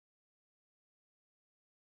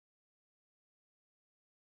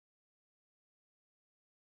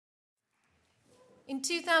In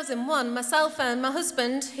 2001, myself and my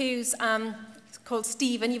husband, who's called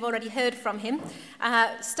Stephen, you've already heard from him,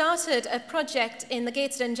 started a project in the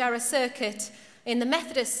Gateshead and Jarrah circuit, in the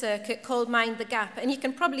Methodist circuit, called Mind the Gap. And you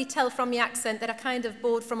can probably tell from the accent that I kind of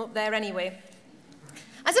bowed from up there anyway.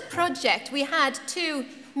 As a project, we had two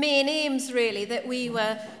main aims, really, that we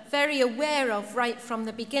were very aware of right from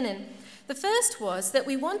the beginning. The first was that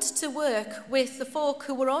we wanted to work with the folk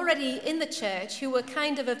who were already in the church, who were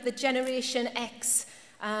kind of the Generation X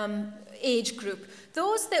age group.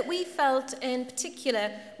 Those that we felt in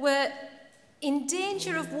particular were in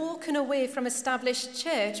danger of walking away from established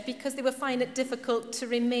church because they were finding it difficult to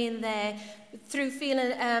remain there through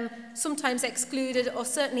feeling sometimes excluded or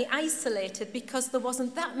certainly isolated because there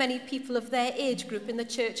wasn't that many people of their age group in the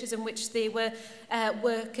churches in which they were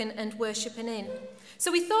working and worshipping in.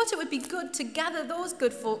 So we thought it would be good to gather those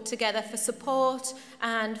good folk together for support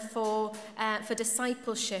and for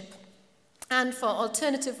discipleship and for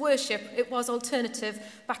alternative worship. It was alternative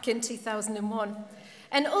back in 2001.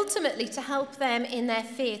 And ultimately to help them in their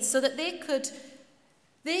faith so that they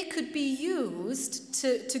could be used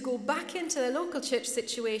to go back into their local church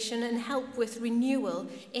situation and help with renewal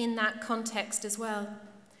in that context as well.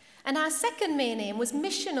 And our second main aim was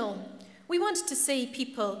missional. We wanted to see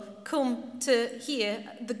people come to hear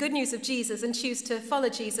the good news of Jesus and choose to follow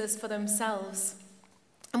Jesus for themselves.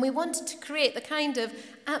 And we wanted to create the kind of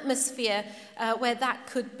atmosphere where that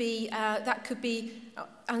could be,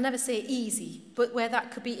 I'll never say easy, but where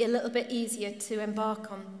that could be a little bit easier to embark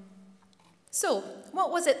on. So,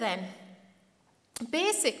 what was it then?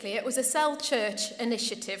 Basically, it was a cell church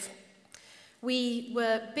initiative. We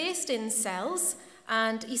were based in cells,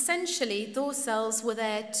 and essentially those cells were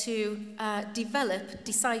there to develop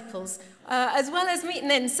disciples. As well as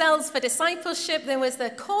meeting in cells for discipleship, there was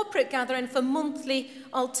the corporate gathering for monthly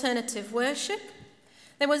alternative worship.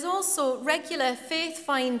 There was also regular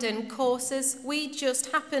faith-finding courses. We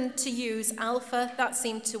just happened to use Alpha. That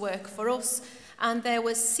seemed to work for us. And there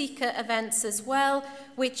was seeker events as well,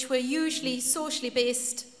 which were usually socially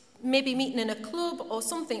based, maybe meeting in a club or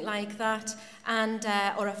something like that, and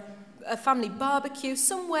or a family barbecue,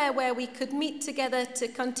 somewhere where we could meet together to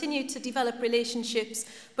continue to develop relationships,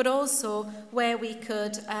 but also where we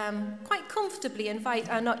could quite comfortably invite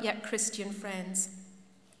our not yet Christian friends.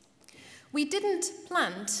 We didn't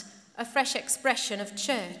plant a fresh expression of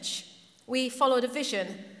church. We followed a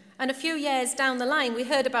vision. And a few years down the line, we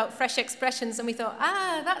heard about fresh expressions and we thought,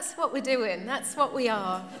 that's what we're doing. That's what we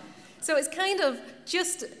are. So it's kind of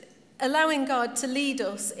just allowing God to lead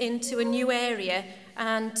us into a new area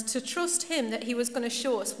and to trust him that he was going to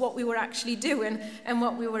show us what we were actually doing and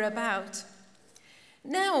what we were about.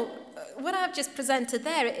 Now, what I've just presented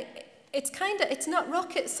there, it's not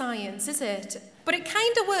rocket science, is it? But it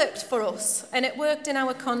kind of worked for us, and it worked in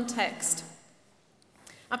our context.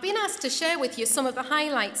 I've been asked to share with you some of the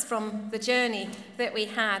highlights from the journey that we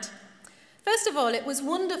had. First of all, it was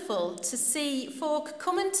wonderful to see folk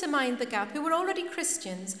coming to Mind the Gap who were already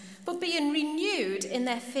Christians, but being renewed in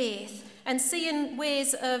their faith and seeing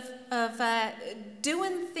ways of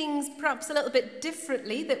doing things perhaps a little bit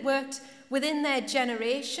differently that worked within their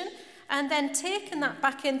generation, and then taking that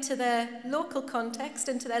back into their local context,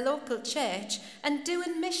 into their local church, and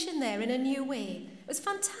doing mission there in a new way. It was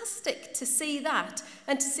fantastic to see that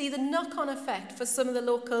and to see the knock-on effect for some of the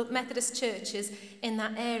local Methodist churches in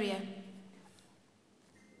that area.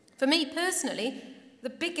 For me personally, the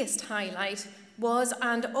biggest highlight was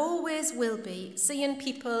and always will be seeing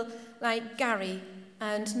people like Gary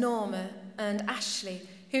and Norma and Ashley,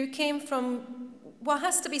 who came from what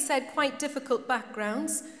has to be said quite difficult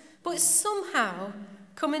backgrounds, but somehow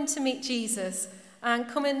coming to meet Jesus and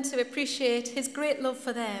coming to appreciate his great love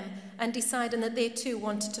for them and deciding that they too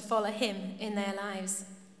wanted to follow him in their lives.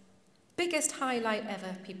 Biggest highlight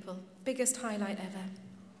ever, people. Biggest highlight ever.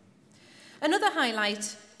 Another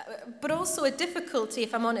highlight, but also a difficulty,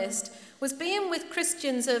 if I'm honest, was being with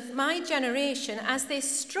Christians of my generation as they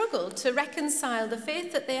struggled to reconcile the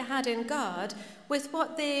faith that they had in God with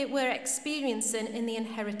what they were experiencing in the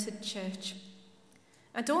inherited church.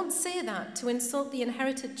 I don't say that to insult the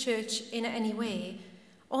inherited church in any way.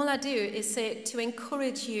 All I do is say it to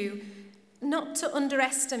encourage you not to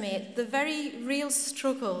underestimate the very real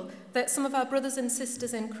struggle that some of our brothers and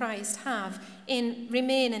sisters in Christ have in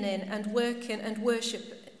remaining in and working and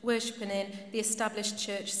worshipping in the established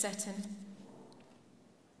church setting.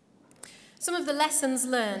 Some of the lessons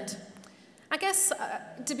learned. I guess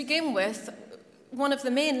to begin with, one of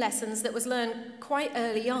the main lessons that was learned quite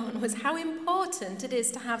early on was how important it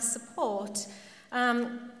is to have support,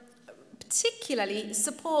 particularly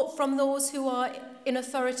support from those who are in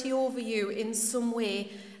authority over you in some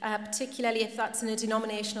way, particularly if that's in a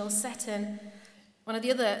denominational setting. One of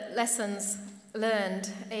the other lessons learned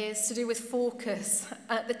is to do with focus.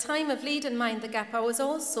 At the time of leading Mind the Gap, I was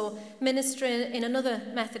also ministering in another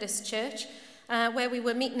Methodist church where we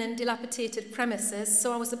were meeting in dilapidated premises,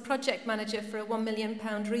 so I was the project manager for a £1 million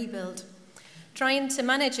rebuild, trying to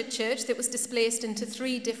manage a church that was displaced into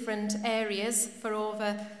 3 different areas for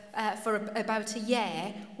about a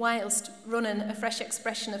year, whilst running a fresh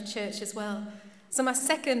expression of church as well. So my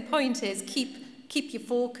second point is keep your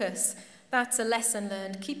focus. That's a lesson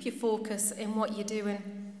learned. Keep your focus in what you're doing.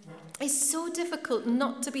 It's so difficult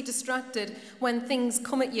not to be distracted when things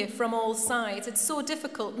come at you from all sides. It's so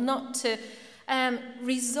difficult not to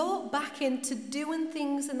resort back into doing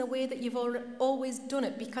things in the way that you've always done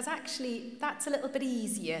it, because actually that's a little bit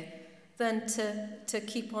easier than to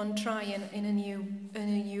keep on trying in a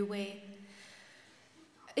new way.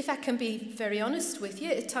 If I can be very honest with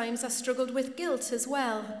you, at times I struggled with guilt as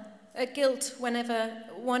well. Guilt whenever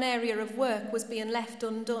one area of work was being left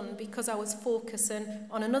undone because I was focusing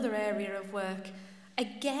on another area of work.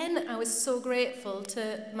 Again, I was so grateful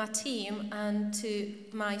to my team and to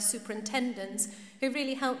my superintendents who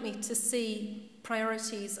really helped me to see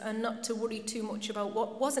priorities and not to worry too much about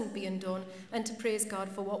what wasn't being done and to praise God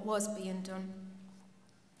for what was being done.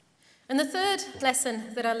 And the third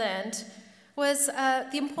lesson that I learned was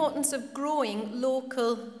the importance of growing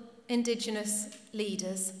local Indigenous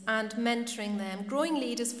leaders and mentoring them, growing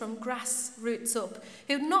leaders from grassroots up,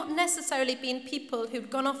 who'd not necessarily been people who'd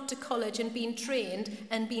gone off to college and been trained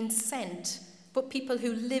and been sent, but people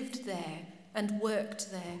who lived there and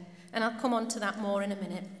worked there. And I'll come on to that more in a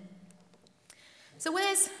minute. So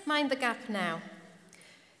where's Mind the Gap now?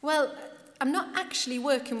 Well, I'm not actually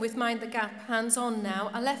working with Mind the Gap hands-on now.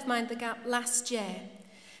 I left Mind the Gap last year.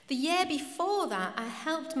 The year before that, I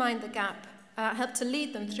helped Mind the Gap helped to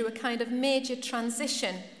lead them through a kind of major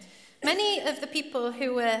transition. Many of the people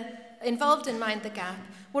who were involved in Mind the Gap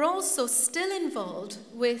were also still involved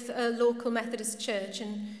with a local Methodist church,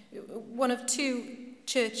 and one of 2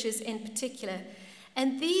 churches in particular.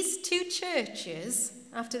 And these 2 churches,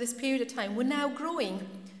 after this period of time, were now growing.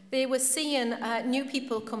 They were seeing new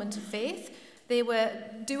people coming to faith. They were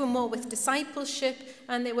doing more with discipleship,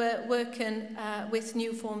 and they were working with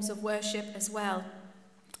new forms of worship as well.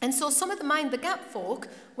 And so some of the Mind the Gap folk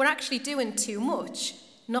were actually doing too much.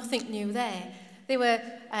 Nothing new there. They were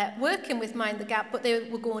working with Mind the Gap, but they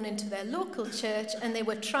were going into their local church and they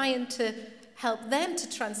were trying to help them to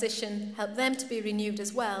transition, help them to be renewed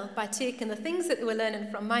as well by taking the things that they were learning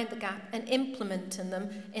from Mind the Gap and implementing them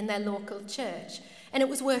in their local church. And it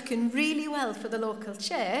was working really well for the local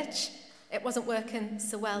church. It wasn't working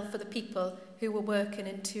so well for the people who were working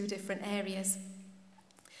in 2 different areas.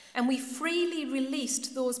 And we freely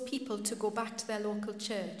released those people to go back to their local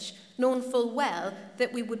church, knowing full well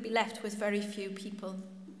that we would be left with very few people.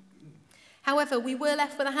 However, we were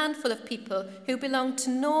left with a handful of people who belonged to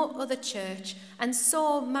no other church and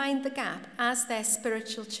saw Mind the Gap as their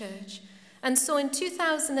spiritual church. And so in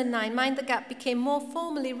 2009, Mind the Gap became more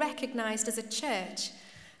formally recognised as a church.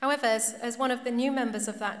 However, as one of the new members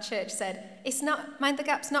of that church said, Mind the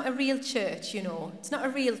Gap's not a real church, you know. It's not a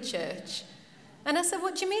real church. And I said,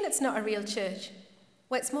 what do you mean it's not a real church?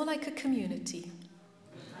 Well, it's more like a community.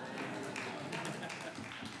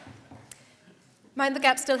 Mind the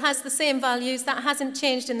Gap still has the same values. That hasn't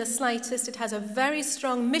changed in the slightest. It has a very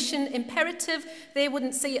strong mission imperative. They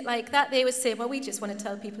wouldn't see it like that. They would say, well, we just want to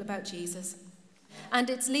tell people about Jesus. And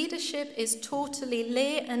its leadership is totally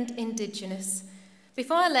lay and Indigenous.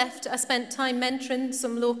 Before I left, I spent time mentoring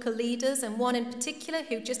some local leaders, and one in particular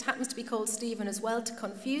who just happens to be called Stephen as well, to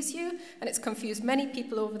confuse you, and it's confused many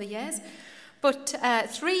people over the years. But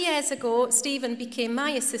 3 years ago, Stephen became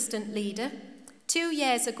my assistant leader. 2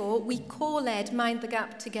 years ago, we co-led Mind the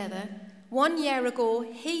Gap together. 1 year ago,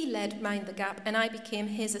 he led Mind the Gap, and I became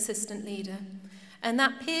his assistant leader. And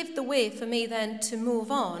that paved the way for me then to move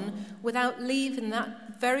on without leaving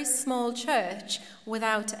that very small church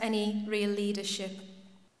without any real leadership.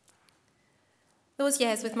 Those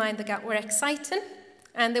years with Mind the Gap were exciting,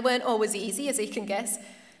 and they weren't always easy, as you can guess.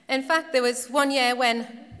 In fact, there was 1 year when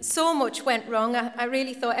so much went wrong, I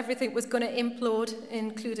really thought everything was going to implode,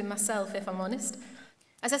 including myself, if I'm honest.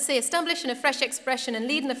 As I say, establishing a fresh expression and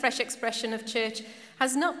leading a fresh expression of church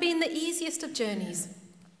has not been the easiest of journeys.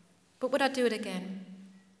 But would I do it again?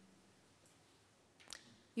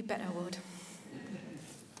 You bet I would.